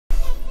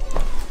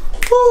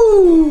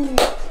Woo!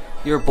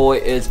 Your boy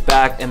is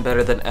back and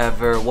better than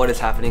ever. What is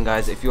happening,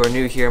 guys? If you are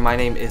new here, my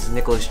name is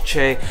Nicholas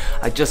Che.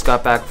 I just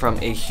got back from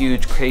a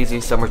huge,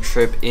 crazy summer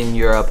trip in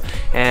Europe,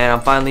 and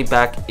I'm finally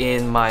back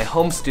in my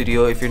home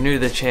studio. If you're new to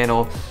the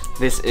channel,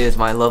 this is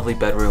my lovely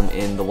bedroom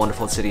in the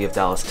wonderful city of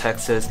Dallas,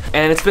 Texas.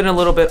 And it's been a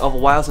little bit of a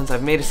while since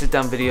I've made a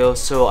sit-down video,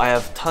 so I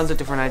have tons of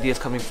different ideas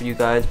coming for you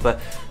guys. But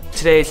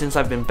today, since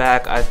I've been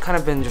back, I've kind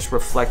of been just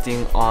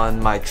reflecting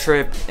on my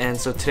trip, and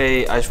so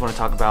today I just want to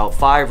talk about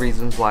 5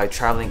 reasons why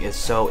traveling is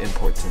so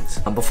important.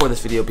 Before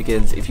this video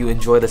begins, if you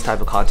enjoy this type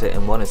of content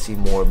and want to see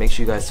more, make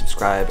sure you guys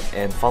subscribe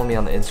and follow me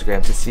on the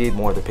Instagram to see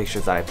more of the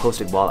pictures that I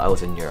posted while I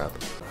was in Europe.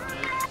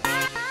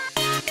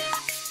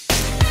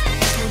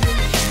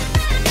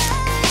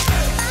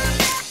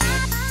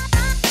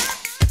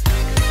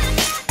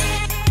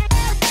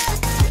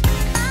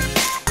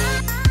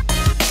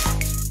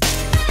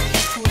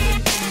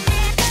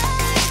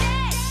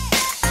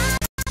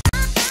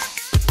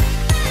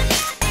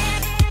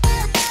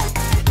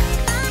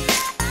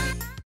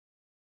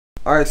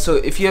 Alright, so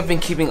if you have been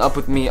keeping up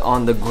with me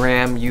on the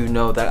gram, you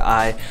know that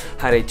I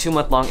had a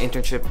 2-month-long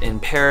internship in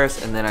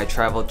Paris, and then I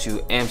traveled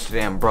to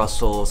Amsterdam,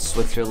 Brussels,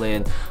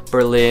 Switzerland,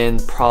 Berlin,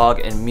 Prague,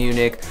 and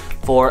Munich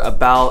for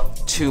about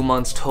 2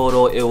 months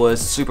total. It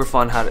was super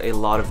fun, had a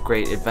lot of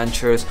great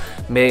adventures,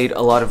 made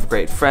a lot of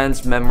great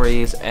friends,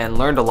 memories, and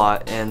learned a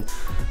lot. And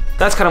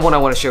that's kind of what I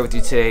want to share with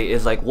you today,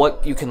 is like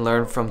what you can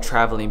learn from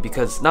traveling,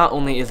 because not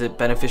only is it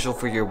beneficial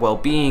for your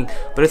well-being,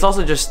 but it's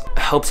also just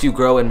helps you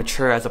grow and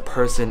mature as a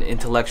person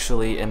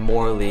intellectually and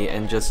morally,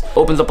 and just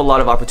opens up a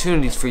lot of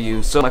opportunities for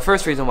you. So my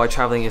first reason why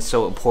traveling is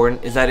so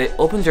important is that it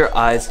opens your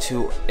eyes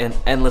to an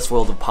endless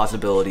world of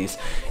possibilities.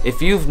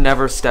 If you've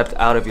never stepped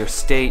out of your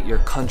state, your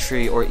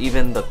country, or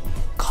even the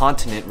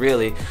continent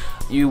really,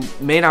 you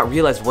may not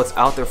realize what's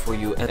out there for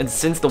you. And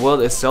since the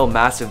world is so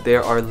massive,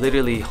 there are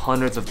literally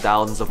hundreds of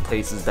thousands of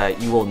places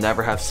that you will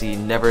never have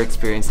seen, never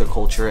experienced the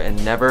culture,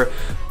 and never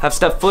have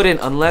stepped foot in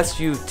unless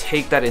you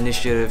take that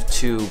initiative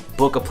to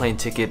book a plane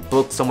ticket,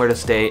 book somewhere to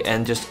stay,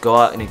 and just go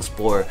out and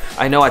explore.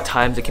 I know at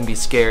times it can be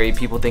scary,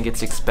 people think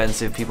it's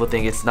expensive, people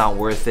think it's not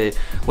worth it,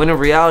 when in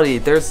reality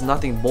there's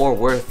nothing more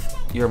worth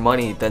your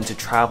money than to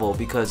travel,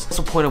 because what's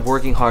the point of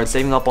working hard,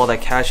 saving up all that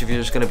cash if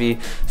you're just going to be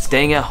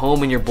staying at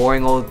home in your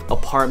boring old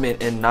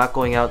apartment and not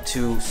going out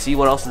to see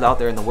what else is out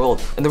there in the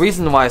world. And the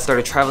reason why I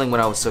started traveling when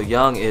I was so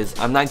young is,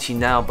 I'm 19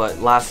 now, but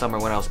last summer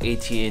when I was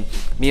 18,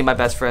 me and my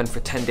best friend for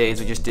 10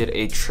 days we just did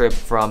a trip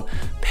from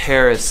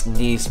Paris,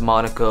 Nice,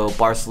 Monaco,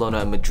 Barcelona,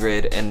 and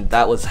Madrid, and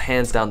that was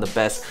hands down the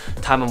best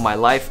time of my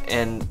life.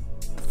 And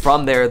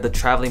from there, the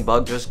traveling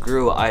bug just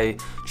grew. I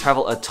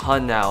travel a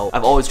ton now.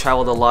 I've always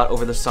traveled a lot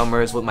over the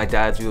summers with my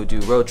dads. We would do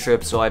road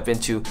trips, so I've been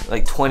to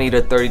like 20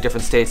 to 30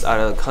 different states out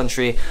of the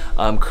country.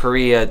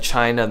 Korea,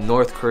 China,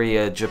 North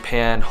Korea,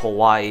 Japan,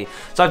 Hawaii.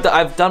 So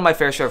I've done my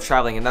fair share of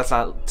traveling, and that's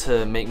not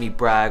to make me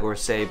brag or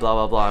say blah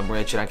blah blah, I'm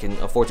rich and I can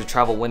afford to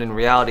travel, when in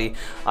reality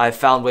I've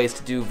found ways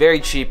to do very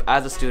cheap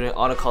as a student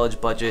on a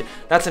college budget.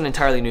 That's an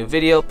entirely new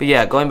video. But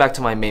yeah, going back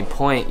to my main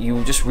point,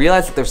 you just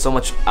realize that there's so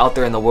much out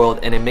there in the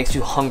world, and it makes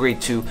you hungry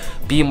to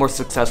be more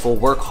successful,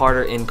 work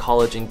harder in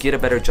college, and get a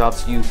better job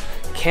so you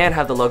can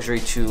have the luxury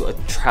to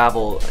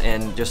travel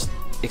and just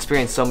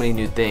experience so many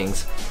new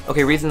things.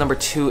 Okay, reason number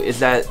 2 is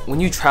that when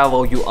you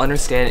travel, you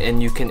understand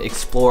and you can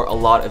explore a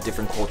lot of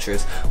different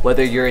cultures.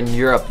 Whether you're in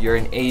Europe, you're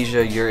in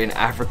Asia, you're in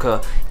Africa,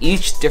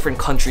 each different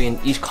country and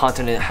each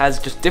continent has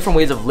just different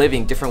ways of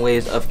living, different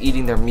ways of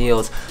eating their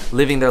meals,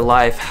 living their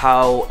life,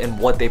 how and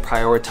what they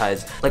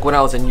prioritize. Like when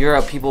I was in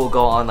Europe, people would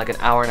go on like an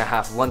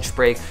hour-and-a-half lunch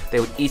break. They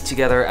would eat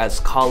together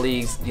as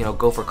colleagues, you know,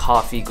 go for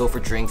coffee, go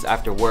for drinks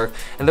after work.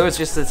 And there was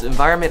just this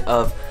environment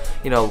of,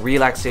 you know,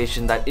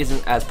 relaxation that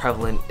isn't as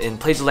prevalent in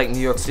places like New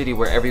York City,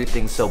 where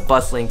everything's so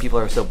bustling, people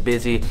are so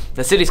busy,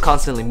 the city's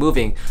constantly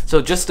moving.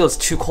 So just those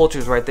 2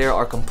 cultures right there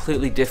are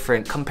completely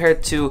different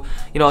compared to,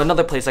 you know,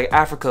 another place like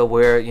Africa,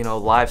 where, you know,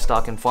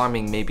 livestock and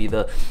farming may be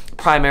the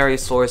primary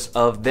source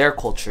of their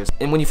cultures.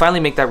 And when you finally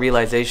make that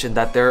realization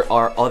that there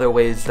are other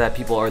ways that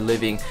people are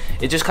living,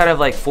 it just kind of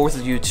like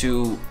forces you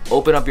to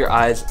open up your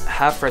eyes,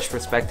 have fresh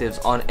perspectives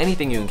on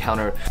anything you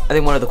encounter. I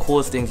think one of the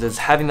coolest things is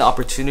having the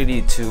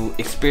opportunity to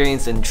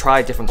experience and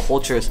try different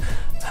cultures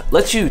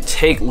lets you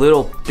take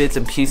little bits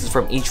and pieces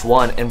from each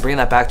one and bring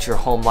that back to your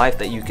home life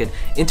that you can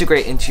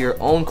integrate into your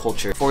own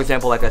culture. For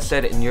example, like I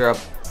said, in Europe,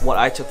 what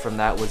I took from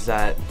that was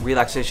that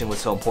relaxation was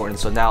so important.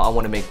 So now I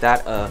want to make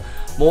that a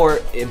more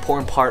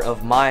important part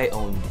of my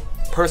own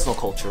personal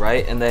culture,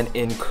 right? And then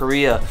in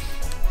Korea,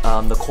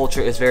 the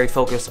culture is very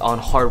focused on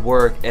hard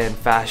work and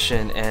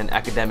fashion and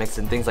academics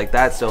and things like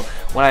that. So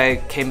when I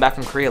came back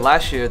from Korea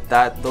last year,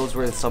 those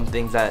were some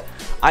things that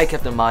I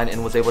kept in mind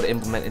and was able to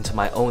implement into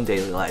my own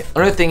daily life.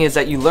 Another thing is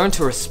that you learn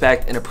to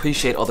respect and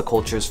appreciate other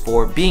cultures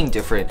for being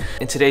different.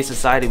 In today's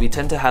society, we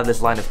tend to have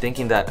this line of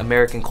thinking that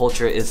American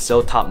culture is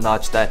so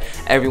top-notch, that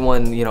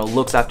everyone, you know,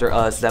 looks after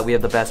us, that we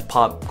have the best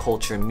pop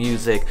culture,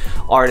 music,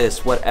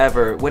 artists,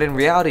 whatever, when in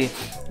reality,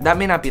 that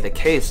may not be the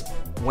case.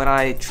 When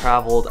I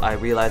traveled, I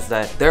realized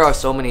that there are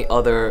so many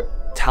other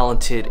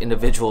talented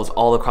individuals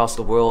all across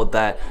the world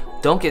that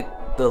don't get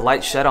the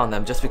light shed on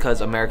them just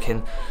because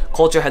American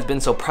culture has been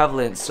so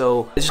prevalent.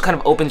 So it just kind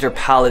of opens your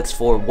palettes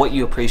for what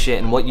you appreciate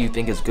and what you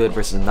think is good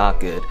versus not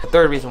good. The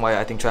third reason why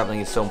I think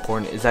traveling is so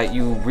important is that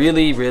you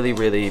really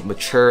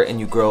mature and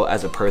you grow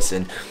as a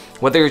person.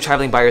 Whether you're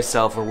traveling by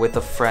yourself or with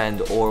a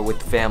friend or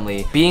with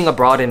family, being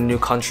abroad in a new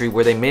country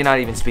where they may not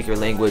even speak your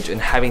language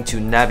and having to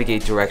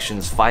navigate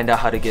directions, find out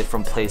how to get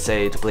from place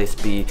A to place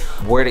B,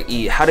 where to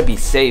eat, how to be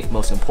safe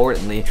most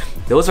importantly,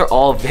 those are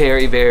all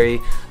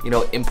very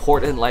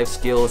important life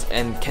skills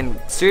and can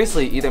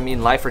seriously either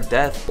mean life or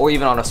death, or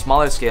even on a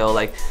smaller scale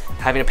like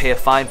having to pay a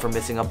fine for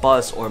missing a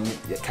bus or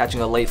catching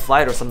a late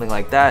flight or something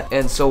like that.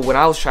 And so when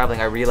I was traveling,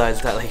 I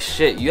realized that like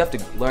shit, you have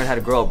to learn how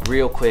to grow up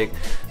real quick.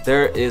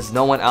 There is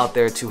no one out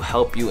there to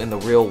help you in the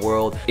real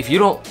world. If you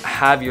don't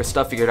have your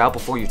stuff figured out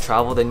before you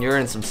travel, then you're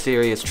in some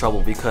serious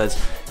trouble,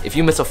 because if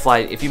you miss a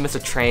flight, if you miss a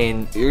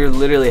train, you're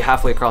literally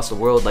halfway across the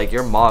world. Like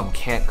your mom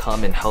can't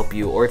come and help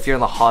you, or if you're in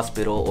the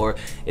hospital, or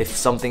if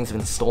something's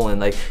been stolen,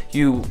 like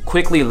you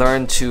quickly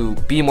learn to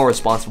be more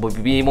responsible,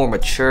 be more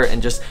mature,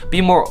 and just be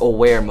more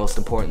aware. Most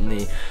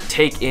importantly,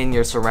 take in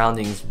your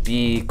surroundings,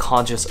 be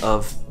conscious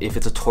of if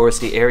it's a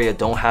touristy area,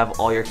 don't have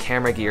all your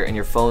camera gear and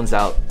your phones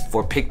out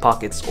for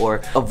pickpockets,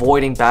 or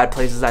avoiding bad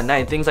places at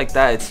night, things like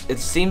that. It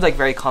seems like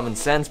very common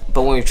sense,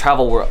 but when we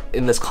travel, we're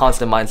in this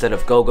constant mindset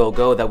of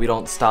go that we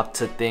don't stop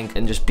to think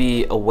and just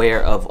be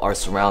aware of our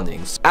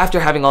surroundings. After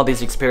having all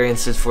these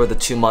experiences for the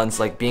 2 months,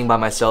 like being by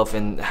myself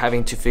and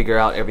having to figure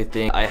out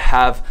everything, I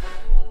have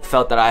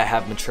felt that I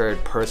have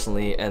matured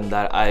personally, and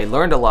that I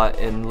learned a lot,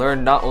 and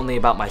learned not only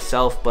about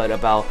myself but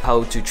about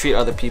how to treat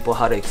other people,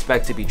 how to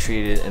expect to be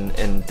treated,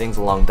 and things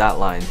along that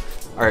line.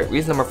 Alright,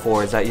 reason number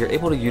 4 is that you're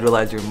able to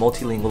utilize your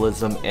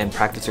multilingualism and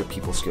practice your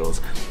people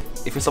skills.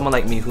 If you're someone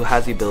like me who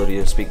has the ability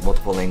to speak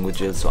multiple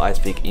languages, so I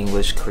speak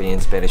English, Korean,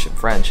 Spanish, and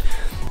French,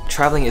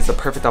 traveling is the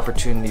perfect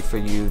opportunity for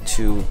you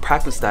to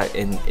practice that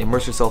and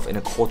immerse yourself in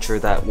a culture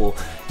that will,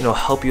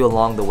 help you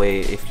along the way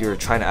if you're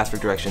trying to ask for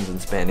directions in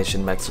Spanish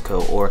in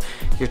Mexico, or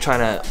you're trying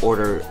to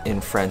order in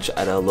French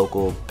at a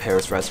local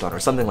Paris restaurant or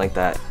something like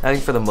that. I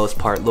think for the most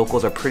part,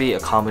 locals are pretty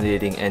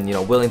accommodating and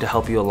willing to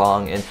help you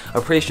along, and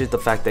appreciate the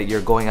fact that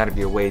you're going out of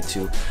your way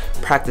to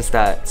practice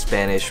that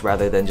Spanish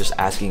rather than just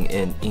asking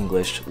in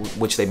English,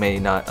 which they may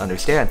not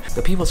understand.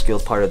 The people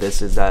skills part of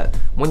this is that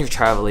when you're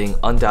traveling,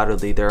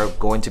 undoubtedly there are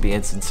going to be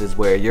instances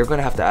where you're going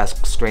to have to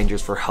ask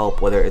strangers for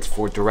help, whether it's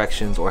for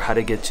directions or how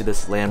to get to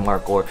this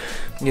landmark, or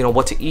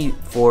what to eat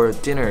for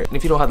dinner. And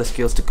if you don't have the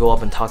skills to go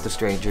up and talk to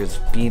strangers,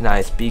 be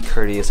nice, be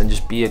courteous, and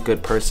just be a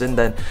good person,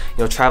 then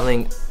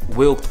traveling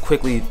will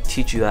quickly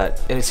teach you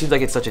that. And it seems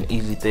like it's such an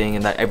easy thing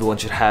and that everyone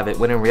should have it,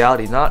 when in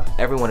reality not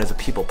everyone is a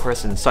people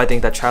person. So I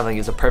think that traveling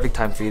is a perfect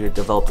time for you to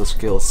develop those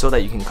skills so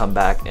that you can come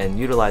back and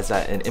utilize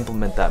that and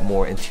implement that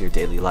more into your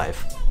daily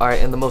life.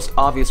 Alright, and the most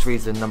obvious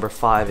reason, number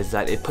 5, is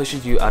that it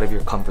pushes you out of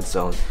your comfort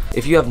zone.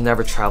 If you have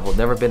never traveled,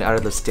 never been out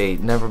of the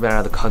state, never been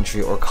out of the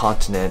country or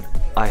continent,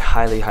 I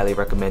highly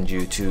recommend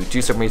you to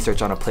do some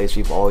research on a place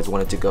you've always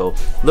wanted to go.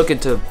 Look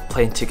into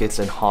plane tickets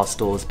and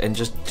hostels and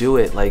just do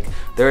it. Like,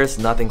 there is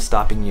nothing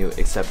stopping you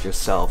except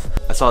yourself.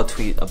 I saw a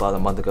tweet about a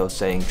month ago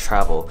saying,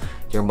 travel.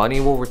 Your money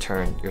will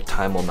return, your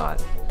time will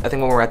not. I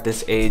think when we're at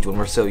this age, when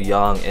we're so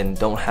young and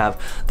don't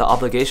have the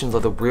obligations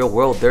of the real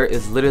world, there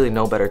is literally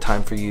no better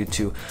time for you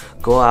to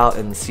go out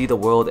and see the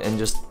world and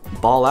just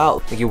ball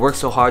out. Like, you work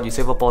so hard, you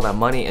save up all that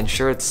money, and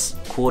sure, it's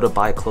cool to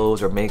buy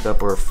clothes or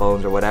makeup or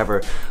phones or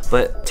whatever,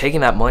 but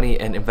taking that money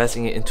and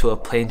investing it into a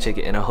plane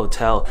ticket in a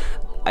hotel,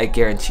 I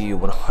guarantee you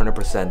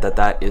 100% that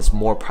that is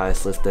more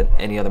priceless than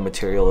any other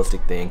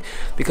materialistic thing,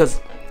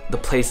 because the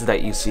places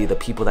that you see, the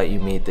people that you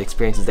meet, the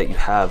experiences that you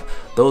have,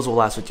 those will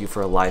last with you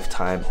for a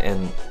lifetime.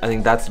 And I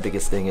think that's the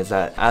biggest thing, is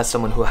that as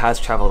someone who has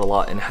traveled a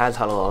lot and has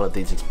had a lot of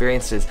these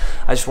experiences,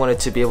 I just wanted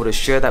to be able to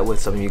share that with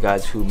some of you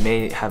guys who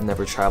may have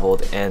never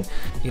traveled. And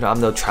I'm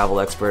no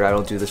travel expert, I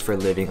don't do this for a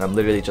living, I'm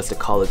literally just a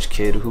college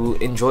kid who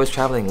enjoys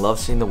traveling,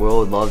 loves seeing the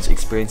world, loves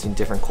experiencing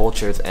different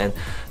cultures. And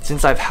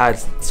since I've had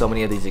so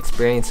many of these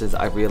experiences,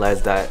 I've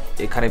realized that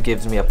it kind of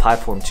gives me a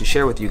platform to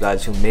share with you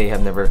guys who may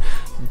have never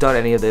done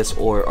any of this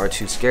or are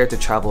too scared to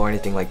travel or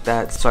anything like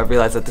that. So I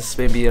realized that this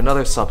may be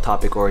another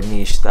subtopic or a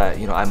niche that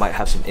I might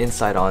have some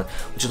insight on,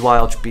 which is why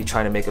I'll be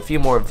trying to make a few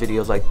more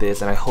videos like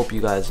this, and I hope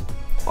you guys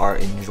are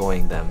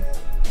enjoying them.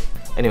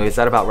 Anyways,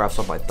 that about wraps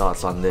up my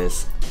thoughts on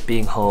this.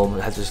 Being home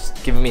has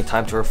just given me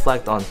time to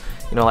reflect on,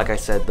 like I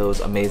said, those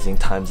amazing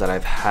times that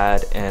I've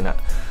had, and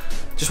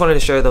just wanted to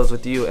share those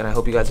with you, and I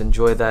hope you guys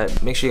enjoyed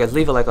that. Make sure you guys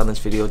leave a like on this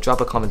video, drop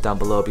a comment down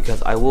below,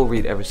 because I will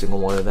read every single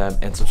one of them,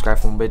 and subscribe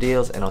for more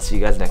videos, and I'll see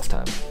you guys next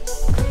time.